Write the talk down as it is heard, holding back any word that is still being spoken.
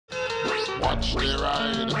Watch me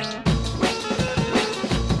ride.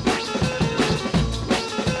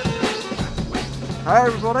 Hey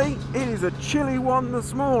everybody, it is a chilly one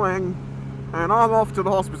this morning and I'm off to the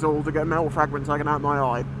hospital to get a metal fragment taken out my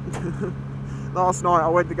eye. Last night I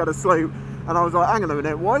went to go to sleep and I was like, hang on a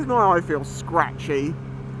minute, why does my eye feel scratchy?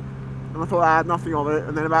 And I thought I had nothing of it,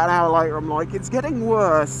 and then about an hour later I'm like, it's getting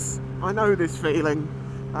worse. I know this feeling.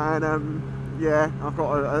 And yeah, I've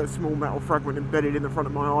got a small metal fragment embedded in the front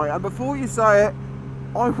of my eye. And before you say it,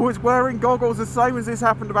 I was wearing goggles the same as this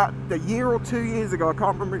happened about a year or 2 years ago. I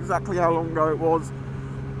can't remember exactly how long ago it was.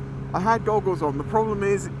 I had goggles on. The problem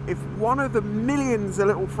is, if one of the millions of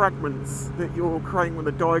little fragments that you're creating with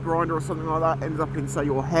a die grinder or something like that ends up in, say,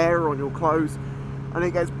 your hair or on your clothes, and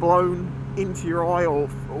it gets blown into your eye or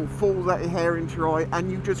falls out your hair into your eye,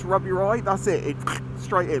 and you just rub your eye, that's it, it's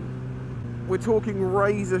straight in. We're talking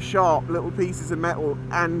razor sharp little pieces of metal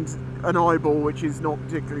and an eyeball which is not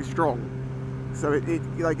particularly strong. So they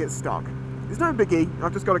get stuck. It's no biggie,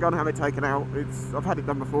 I've just got to go and have it taken out. I've had it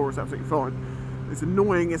done before, it's absolutely fine. It's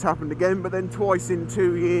annoying it's happened again, but then twice in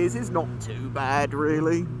 2 years is not too bad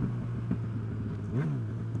really.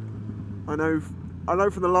 I know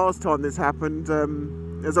from the last time this happened,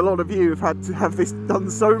 there's a lot of you have had to have this done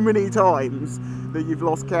so many times that you've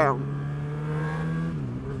lost count.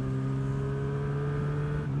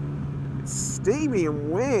 It's steamy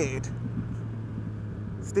and weird.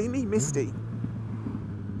 Steamy, misty.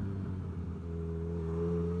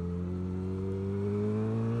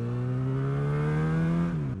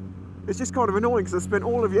 It's just kind of annoying because I spent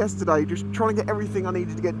all of yesterday just trying to get everything I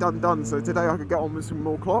needed to get done, so today I could get on with some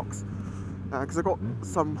more clocks, because I got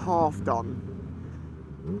some half done.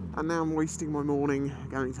 And now I'm wasting my morning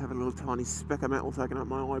going to have a little tiny speck of metal taken out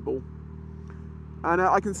my eyeball. And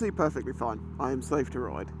I can see perfectly fine. I am safe to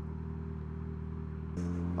ride.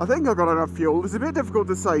 I think I've got enough fuel. It's a bit difficult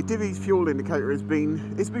to say. DIVI's fuel indicator it's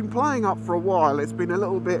been playing up for a while. It's been a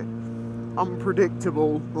little bit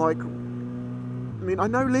unpredictable. Like, I mean, I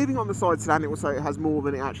know leaving on the side stand it will say it has more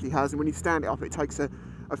than it actually has, and when you stand it up it takes a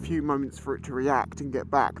few moments for it to react and get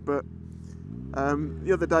back. But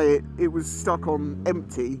the other day it was stuck on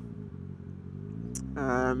empty,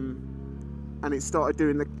 and it started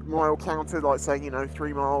doing the mile counter, like saying, you know,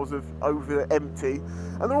 3 miles of over empty,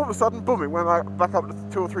 and then all of a sudden, boom, it went back up to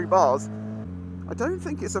 2 or 3 bars. I don't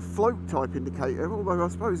think it's a float type indicator, although I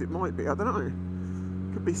suppose it might be, I don't know.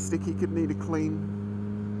 Could be sticky, could need a clean.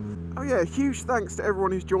 Oh yeah, huge thanks to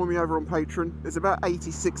everyone who's joined me over on Patreon. There's about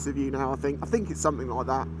 86 of you now, I think. I think it's something like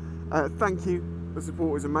that. Thank you. The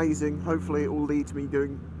support is amazing. Hopefully it will lead to me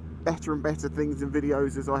doing better and better things in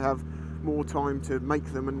videos as I have more time to make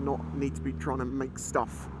them and not need to be trying to make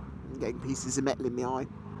stuff and getting pieces of metal in my eye.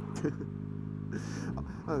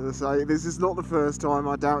 As I say, this is not the first time.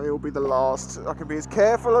 I doubt it will be the last. I can be as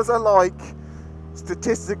careful as I like.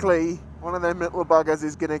 Statistically, one of them little buggers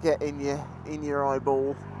is going to get in your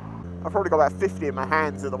eyeball. I've probably got about 50 in my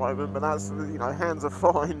hands at the moment, but that's, you know, hands are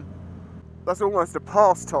fine. That's almost a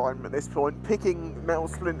pastime at this point, picking metal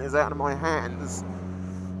splinters out of my hands.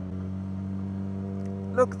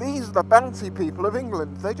 Look, these are the bouncy people of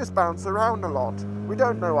England. They just bounce around a lot. We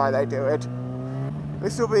don't know why they do it.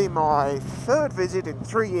 This will be my 3rd visit in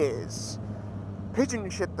 3 years. Pigeon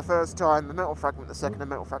shit the first time, the metal fragment the second, and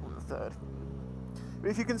metal fragment the third. But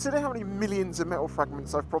if you consider how many millions of metal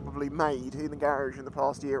fragments I've probably made in the garage in the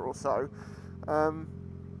past year or so,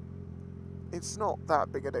 it's not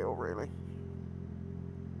that big a deal, really.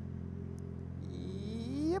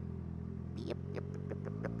 Yep.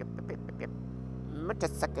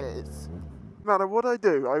 Motorcycles. No matter what I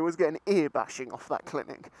do, I always get an ear bashing off that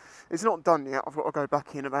clinic. It's not done yet. I've got to go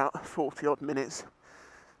back in about 40 odd minutes,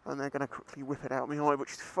 and they're going to quickly whip it out of my eye,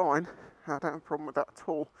 which is fine. I don't have a problem with that at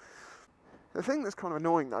all. The thing that's kind of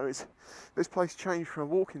annoying though is this place changed from a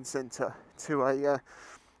walk-in centre to a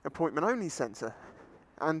appointment-only centre,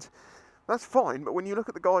 and that's fine. But when you look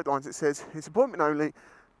at the guidelines, it says it's appointment only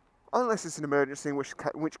unless it's an emergency, in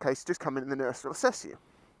which case just come in and the nurse will assess you.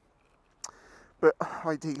 But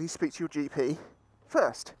ideally, speak to your GP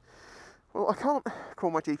first. Well, I can't call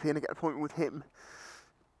my GP in and get an appointment with him.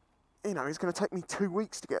 You know, it's going to take me 2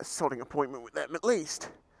 weeks to get a sodding appointment with them at least.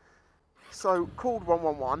 So called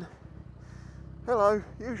 111. Hello,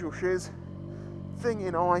 usual shiz. Thing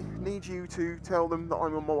in eye, need you to tell them that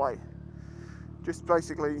I'm on my way. Just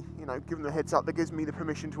basically, you know, give them the heads up that gives me the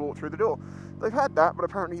permission to walk through the door. They've had that, but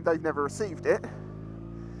apparently they've never received it.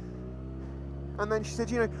 And then she said,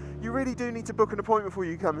 you know, you really do need to book an appointment before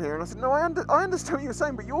you come here. And I said, no, I understand what you're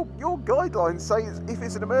saying, but your guidelines say if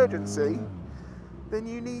it's an emergency, then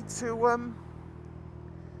you need to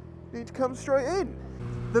come straight in.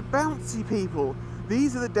 The bouncy people,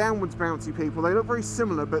 These are the downwards bouncy people. They look very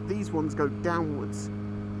similar, but these ones go downwards.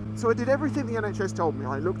 So I did everything the NHS told me.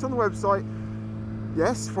 I looked on the website.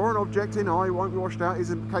 Yes, foreign object in eye won't be washed out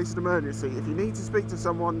is in case of emergency. If you need to speak to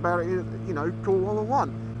someone about it, you know, call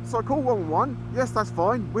 111. So I call 111. Yes, that's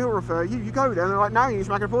fine. We'll refer you. You go there. And they're like, no, you need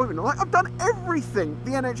to make an appointment. I'm like, I've done everything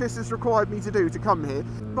the NHS has required me to do to come here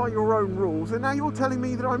by your own rules. And now you're telling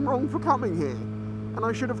me that I'm wrong for coming here. And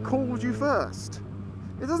I should have called you first.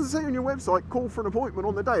 It doesn't say on your website, call for an appointment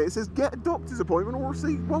on the day. It says, get a doctor's appointment or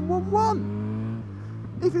receive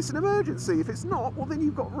 111. If it's an emergency. If it's not, well, then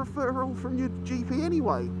you've got a referral from your GP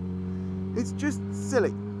anyway. It's just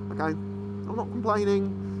silly, okay? I'm not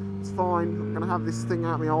complaining. It's fine. I'm going to have this thing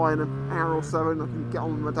out of my eye in an hour or so and I can get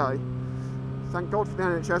on with my day. Thank God for the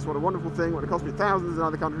NHS. What a wonderful thing. What it cost me thousands in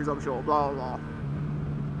other countries, I'm sure. Blah, blah.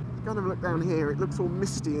 Go and have a look down here. It looks all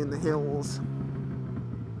misty in the hills.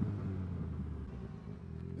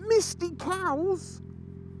 Misty cows?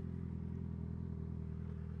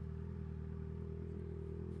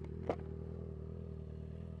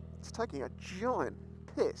 It's taking a giant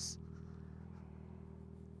piss.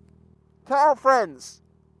 Cow friends,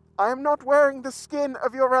 I am not wearing the skin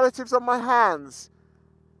of your relatives on my hands.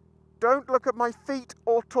 Don't look at my feet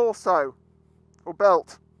or torso or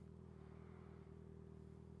belt.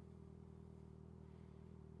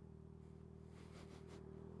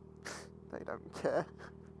 They don't care.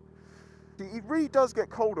 It really does get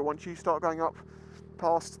colder once you start going up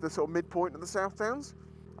past the sort of midpoint of the South Downs,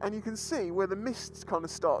 and you can see where the mist kind of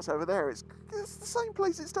starts over there. It's the same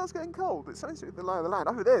place it starts getting cold. It's only the lay of the land.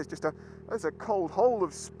 Over there's just there's a cold hole of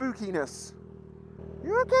spookiness.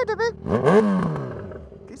 You okay, Divvy?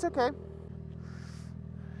 He's okay.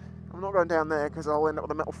 I'm not going down there because I'll end up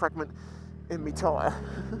with a metal fragment in my tyre.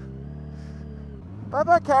 Bye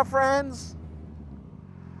bye, cow friends.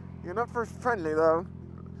 You're not very friendly though.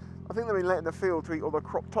 I think they've been letting the field to eat all the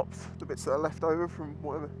crop tops, the bits that are left over from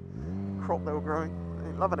whatever crop they were growing.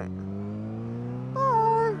 They're loving it.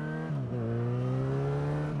 Bye!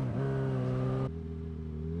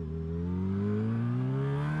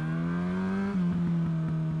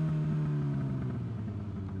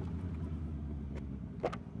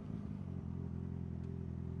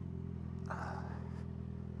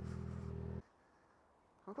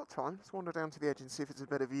 I've got time. Let's wander down to the edge and see if it's a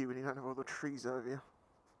better view when you don't have all the trees over you.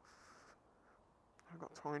 I've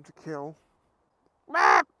got time to kill.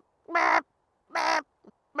 As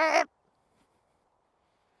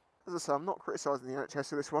I say, I'm not criticising the NHS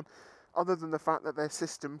for this one, other than the fact that their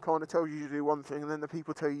system kind of tells you to do one thing and then the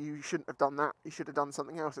people tell you shouldn't have done that, you should have done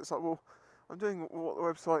something else. It's like, well, I'm doing what the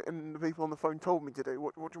website and the people on the phone told me to do.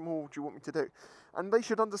 What more do you want me to do? And they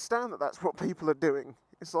should understand that that's what people are doing.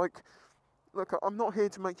 It's like, look, I'm not here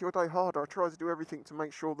to make your day harder. I try to do everything to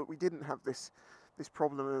make sure that we didn't have this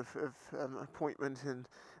problem of appointment and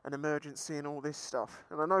an emergency and all this stuff.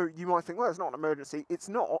 And I know you might think, well, it's not an emergency. It's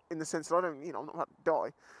not, in the sense that I'm not about to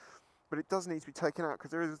die. But it does need to be taken out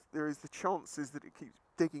because there is the chances that it keeps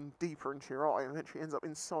digging deeper into your eye and eventually ends up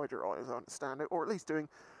inside your eye, as I understand it, or at least doing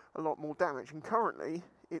a lot more damage. And currently,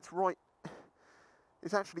 it's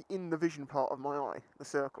actually in the vision part of my eye, the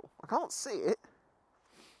circle. I can't see it,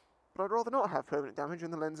 but I'd rather not have permanent damage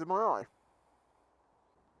in the lens of my eye.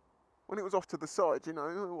 When it was off to the side,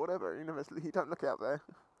 whatever, you don't look out there.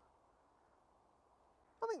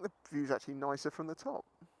 I think the view's actually nicer from the top.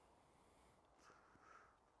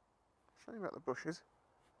 Shame about the bushes.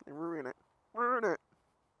 They ruin it. Ruin it!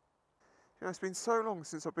 It's been so long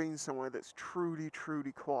since I've been somewhere that's truly,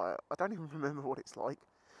 truly quiet. I don't even remember what it's like.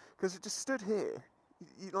 Because it just stood here.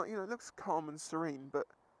 It looks calm and serene, but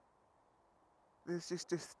there's just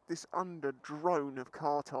this under-drone of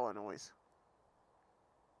car tyre noise.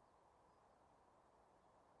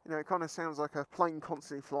 It kind of sounds like a plane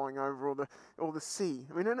constantly flying over, or the sea.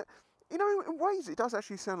 I mean, in ways it does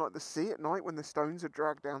actually sound like the sea at night when the stones are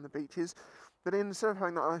dragged down the beaches. But instead of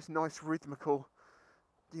having that nice rhythmical,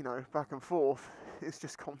 back and forth, it's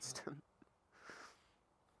just constant.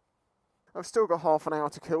 I've still got half an hour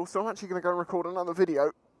to kill, so I'm actually going to go and record another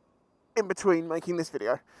video in between making this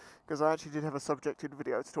video, because I actually did have a subjected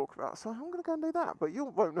video to talk about. So I'm going to go and do that, but you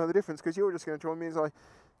won't know the difference because you're just going to join me as I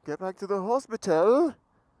get back to the hospital.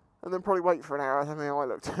 And then probably wait for an hour and have my eye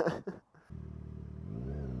looked at.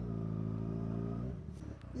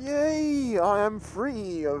 Yay! I am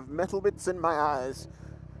free of metal bits in my eyes.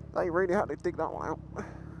 They really had to dig that one out.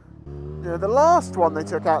 The last one they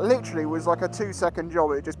took out literally was like a 2-second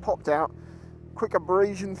job. It just popped out. Quick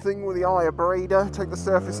abrasion thing with the eye abrader. Take the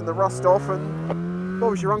surface and the rust off and...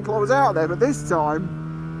 What was your uncle? I was out there, but this time...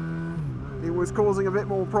 it was causing a bit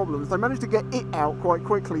more problems. They managed to get it out quite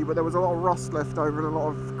quickly, but there was a lot of rust left over and a lot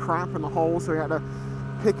of crap in the hole, so we had to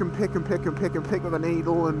pick with a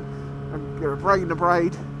needle and you know, braid and a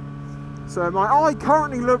braid. So my eye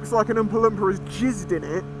currently looks like an Oompa Loompa has jizzed in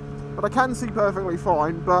it, but I can see perfectly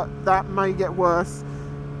fine, but that may get worse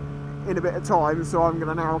in a bit of time, so I'm going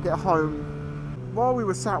to now get home. While we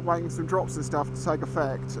were sat waiting for some drops and stuff to take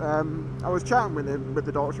effect, I was chatting with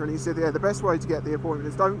the doctor, and he said, yeah, the best way to get the appointment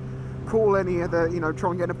is don't call any of the, you know, try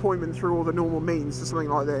and get an appointment through all the normal means for something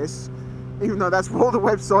like this, even though that's what the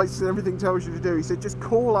websites and everything tells you to do. He said, just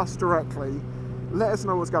call us directly, let us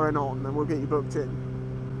know what's going on, and we'll get you booked in.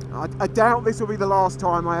 I doubt this will be the last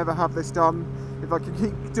time I ever have this done. If I can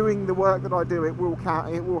keep doing the work that I do, it will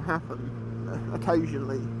happen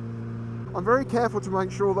occasionally. I'm very careful to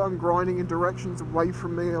make sure that I'm grinding in directions away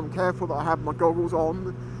from me. I'm careful that I have my goggles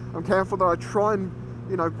on. I'm careful that I try and,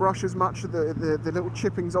 you know, brush as much of the little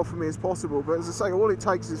chippings off of me as possible. But as I say, all it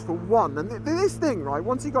takes is for one. And this thing, right,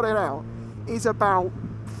 once you got it out, is about,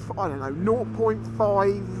 I don't know,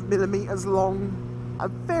 0.5 millimeters long. A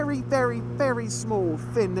very, very, very small,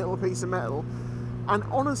 thin little piece of metal. And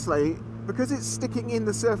honestly, because it's sticking in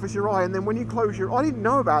the surface of your eye, and then when you close your eye, I didn't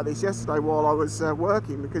know about this yesterday while I was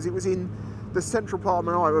working, because it was in the central part of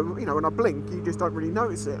my eye. You know, when I blink, you just don't really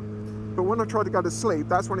notice it. But when I try to go to sleep,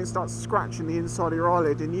 that's when it starts scratching the inside of your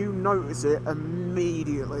eyelid, and you notice it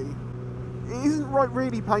immediately. It isn't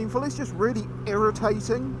really painful, it's just really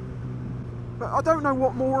irritating. But I don't know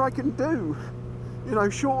what more I can do. You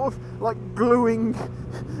know, short of like gluing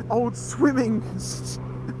old swimming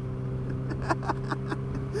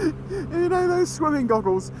you know, those swimming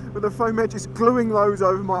goggles with the foam edges, gluing those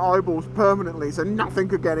over my eyeballs permanently so nothing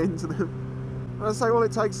could get into them. And I say all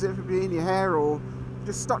it takes is it to be in your hair or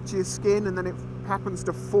just stuck to your skin, and then it happens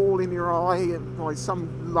to fall in your eye and by some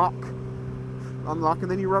unluck,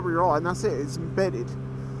 and then you rub your eye and that's it, it's embedded.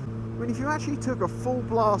 I mean, if you actually took a full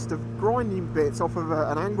blast of grinding bits off of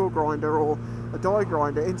an angle grinder or a die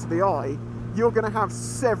grinder into the eye, you're going to have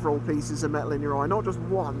several pieces of metal in your eye, not just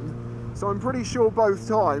one. So I'm pretty sure both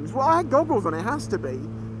times, well, I had goggles on, it has to be,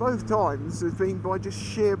 both times has been by just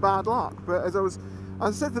sheer bad luck. But as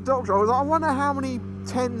I said to the doctor, I wonder how many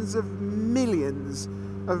tens of millions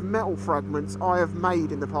of metal fragments I have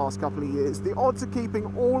made in the past couple of years. The odds of keeping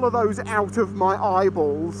all of those out of my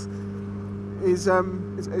eyeballs is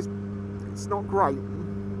it's not great,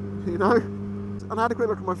 you know. And I had a quick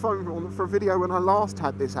look at my phone for a video when I last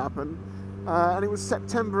had this happen, and it was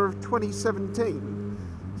September of 2017.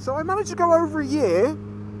 So I managed to go over a year.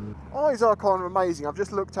 Eyes are kind of amazing. I've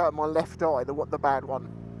just looked at my left eye, the bad one,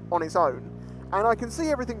 on its own, and I can see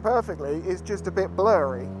everything perfectly. It's just a bit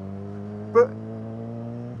blurry. But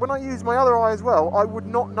when I use my other eye as well, I would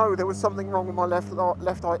not know there was something wrong with my left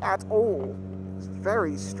eye at all. It's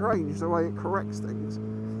very strange the way it corrects things.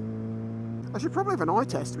 I should probably have an eye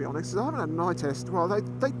test, to be honest, because I haven't had an eye test. Well, they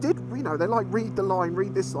did, you know, they like read the line,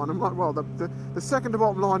 read this line. I'm like, well, the second to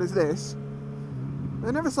bottom line is this.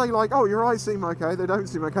 They never say like, oh, your eyes seem okay, they don't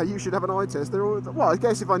seem okay, you should have an eye test. They're always, well, I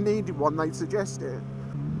guess if I needed one, they'd suggest it.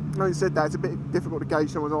 Having said that, it's a bit difficult to gauge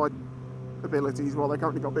someone's eye abilities while they've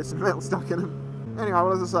currently got bits of metal stuck in them. Anyway,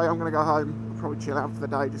 well, as I say, I'm going to go home. I'll probably chill out for the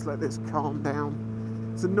day, just let this calm down.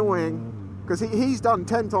 It's annoying, because he's done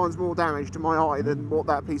 10 times more damage to my eye than what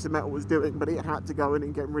that piece of metal was doing, but it had to go in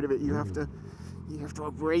and get rid of it. You have to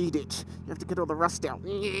abrade it. You have to get all the rust out.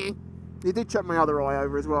 He did check my other eye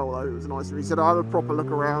over as well, though. It was nice. He said, I had a proper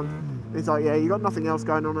look around. He's like, yeah, you got nothing else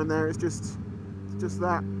going on in there. It's just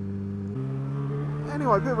that.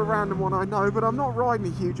 Anyway, a bit of a random one, I know, but I'm not riding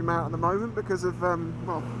a huge amount at the moment because of,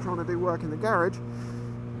 well, trying to do work in the garage.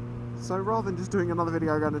 So rather than just doing another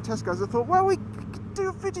video going to Tesco's, I thought, well, we could do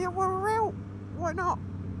a video while we're out. Why not?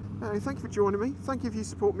 Anyway, thank you for joining me. Thank you if you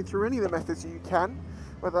support me through any of the methods you can,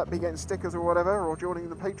 whether that be getting stickers or whatever, or joining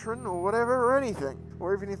the Patreon or whatever, or anything.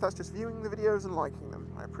 Or even if that's just viewing the videos and liking them.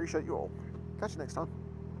 I appreciate you all. Catch you next time.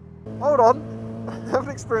 Hold on. I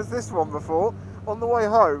haven't experienced this one before. On the way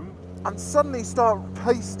home, and suddenly start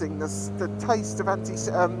tasting the taste of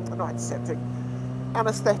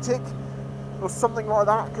anaesthetic or something like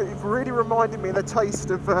that. It really reminded me of the taste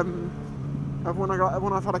of when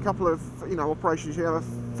I've had a couple of, you know, operations. You have a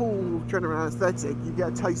full general anaesthetic, you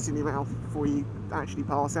get a taste in your mouth before you actually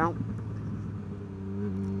pass out.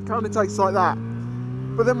 Kind of tastes like that.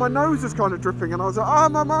 But then my nose was kind of dripping, and I was like, oh,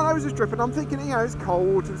 my nose is dripping. I'm thinking, you know, it's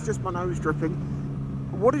cold, it's just my nose dripping.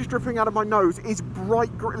 What is dripping out of my nose is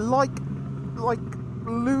bright green, like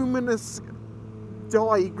luminous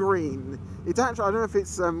dye green. It's actually, I don't know if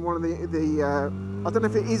it's one of I don't know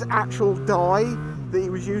if it is actual dye that he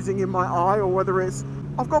was using in my eye, or whether it's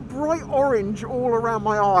I've got bright orange all around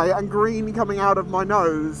my eye and green coming out of my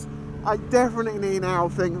nose. I definitely now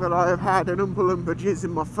think that I have had an Oompa Loompa jizz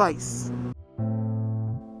in my face.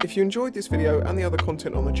 If you enjoyed this video and the other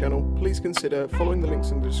content on the channel, please consider following the links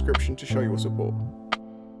in the description to show your support.